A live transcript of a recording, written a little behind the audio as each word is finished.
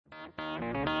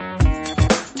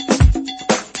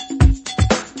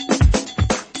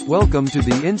Welcome to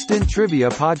the Instant Trivia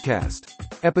Podcast,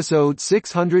 episode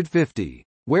 650,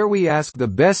 where we ask the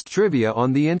best trivia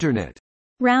on the internet.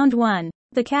 Round 1.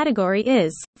 The category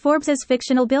is Forbes's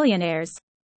fictional billionaires.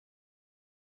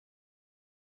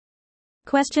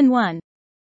 Question 1.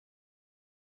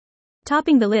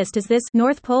 Topping the list is this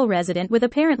North Pole resident with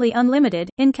apparently unlimited,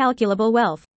 incalculable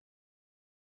wealth.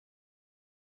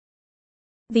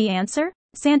 The answer?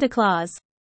 Santa Claus.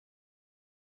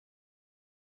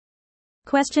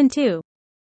 Question 2.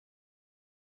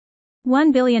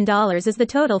 $1 billion is the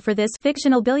total for this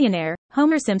fictional billionaire,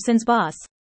 Homer Simpson's boss.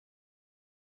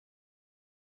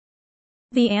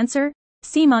 The answer?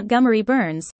 C. Montgomery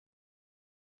Burns.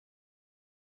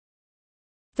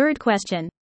 Third question.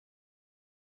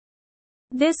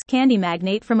 This candy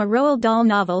magnate from a Roald Dahl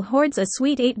novel hoards a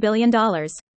sweet $8 billion.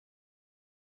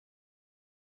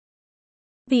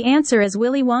 The answer is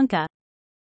Willy Wonka.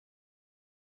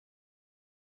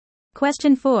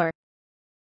 Question 4.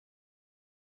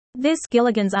 This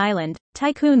Gilligan's Island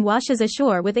tycoon washes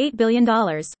ashore with $8 billion.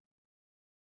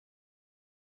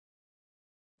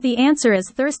 The answer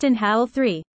is Thurston Howell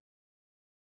III.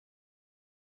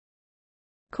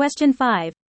 Question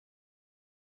 5.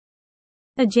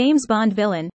 A James Bond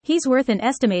villain, he's worth an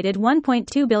estimated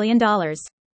 $1.2 billion.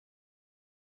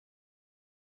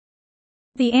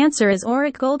 The answer is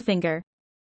Auric Goldfinger.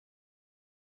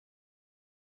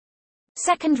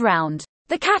 Second round.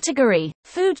 The category,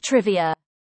 food trivia.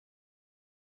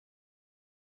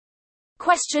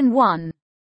 Question 1.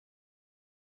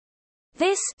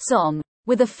 This song,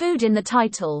 with a food in the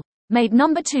title, made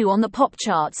number 2 on the pop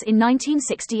charts in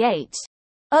 1968.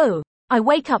 Oh, I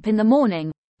wake up in the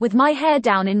morning, with my hair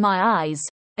down in my eyes,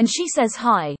 and she says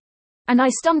hi. And I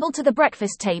stumble to the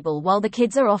breakfast table while the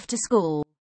kids are off to school.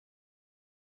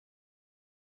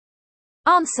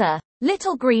 Answer: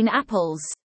 Little Green Apples.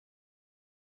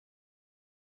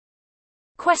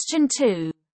 Question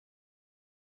 2.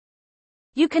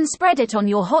 You can spread it on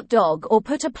your hot dog or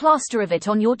put a plaster of it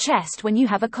on your chest when you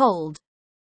have a cold.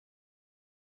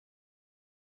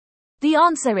 The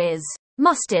answer is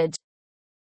mustard.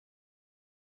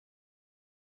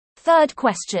 Third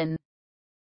question.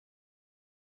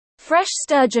 Fresh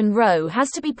sturgeon roe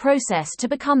has to be processed to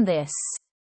become this.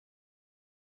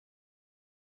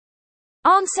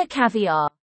 Answer: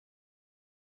 caviar.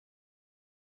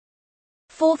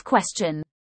 Fourth question.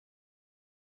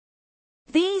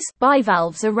 These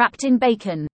bivalves are wrapped in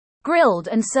bacon, grilled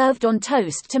and served on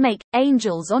toast to make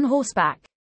angels on horseback.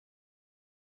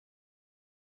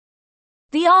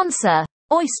 The answer: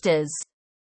 oysters.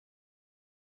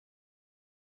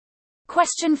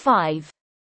 Question 5.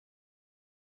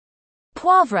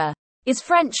 Poivre is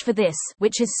French for this,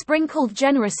 which is sprinkled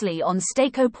generously on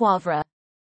steak au poivre.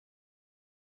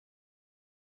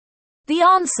 The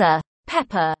answer: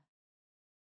 pepper.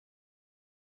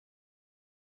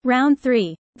 Round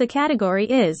 3. The category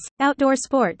is outdoor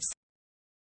sports.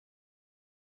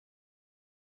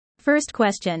 First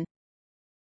question.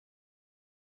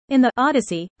 In the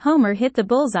Odyssey, Homer hit the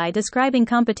bullseye describing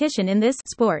competition in this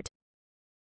sport.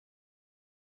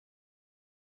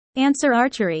 Answer: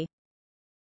 archery.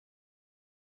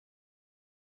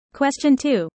 Question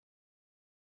 2.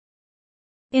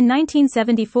 In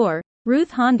 1974,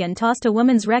 Ruth Hongan tossed a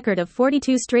woman's record of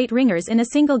 42 straight ringers in a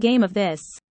single game of this.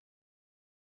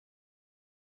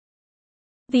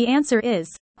 The answer is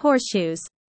horseshoes.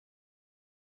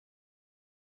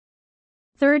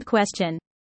 Third question.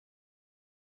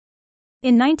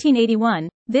 In 1981,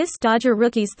 this Dodger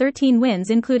rookie's 13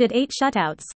 wins included 8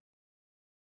 shutouts.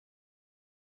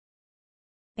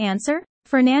 Answer: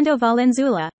 Fernando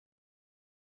Valenzuela.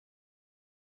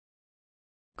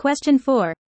 Question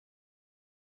 4.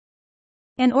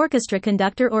 An orchestra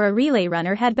conductor or a relay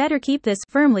runner had better keep this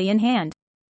firmly in hand.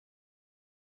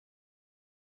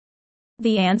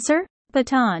 The answer?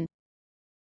 Baton.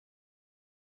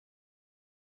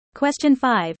 Question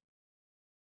 5.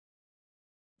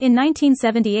 In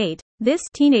 1978, this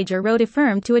teenager rode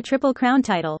affirmed to a Triple Crown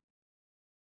title.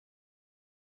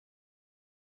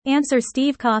 Answer: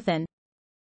 Steve Cawthon.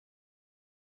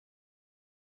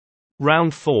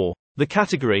 Round 4. The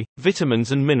category,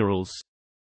 vitamins and minerals.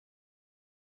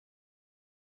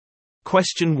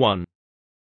 Question 1.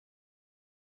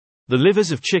 The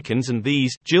livers of chickens and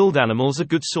these gilled animals are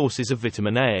good sources of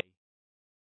vitamin A.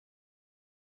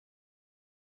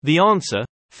 The answer: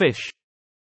 fish.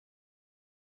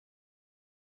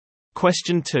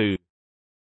 Question 2.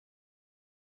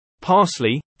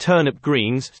 Parsley, turnip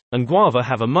greens, and guava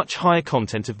have a much higher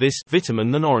content of this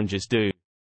vitamin than oranges do.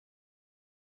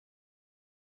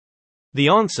 The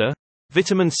answer: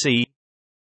 vitamin C.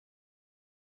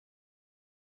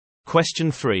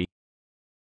 Question 3.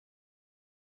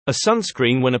 A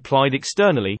sunscreen when applied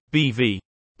externally, BV.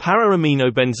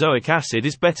 Para-aminobenzoic acid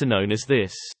is better known as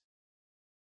this.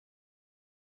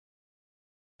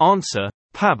 Answer: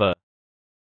 PABA.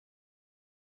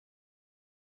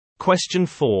 Question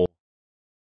 4.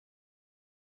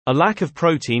 A lack of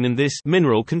protein and this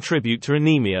mineral contribute to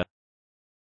anemia.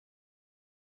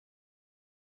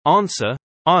 Answer: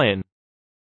 iron.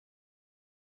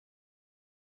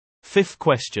 Fifth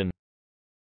question.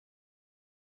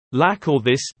 Lack or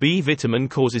this B vitamin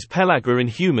causes pellagra in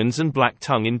humans and black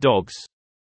tongue in dogs.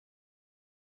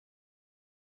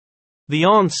 The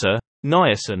answer: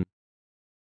 niacin.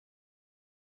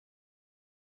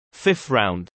 Fifth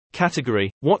round.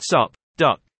 Category: What's up,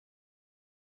 duck?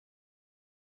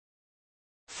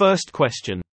 First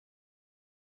question.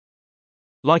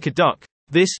 Like a duck,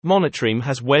 this monotreme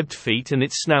has webbed feet and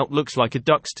its snout looks like a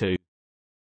duck's too.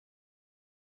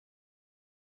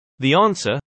 The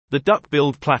answer: the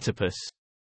duck-billed platypus.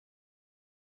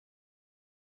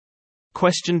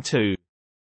 Question 2.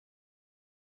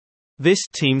 This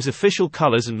team's official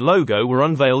colors and logo were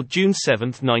unveiled June 7,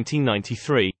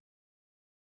 1993.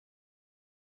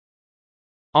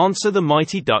 Answer: the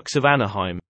Mighty Ducks of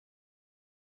Anaheim.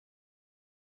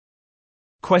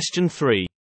 Question 3.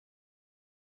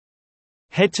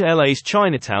 Head to LA's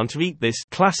Chinatown to eat this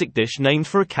classic dish named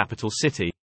for a capital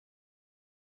city.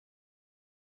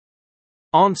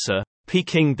 Answer: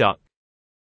 Peking duck.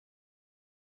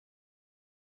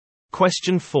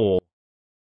 Question 4.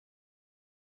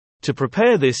 To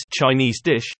prepare this Chinese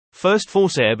dish, first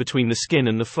force air between the skin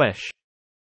and the flesh.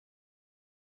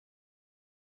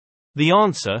 The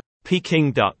answer: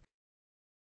 Peking duck.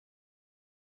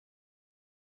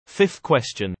 Fifth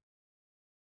question.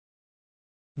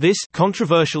 This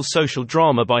controversial social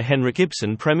drama by Henrik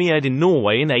Ibsen premiered in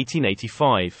Norway in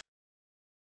 1885.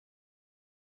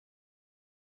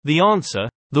 The answer: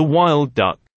 The Wild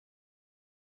Duck.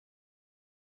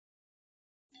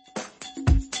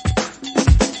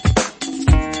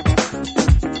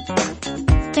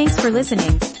 Thanks for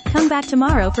listening. Come back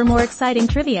tomorrow for more exciting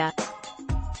trivia.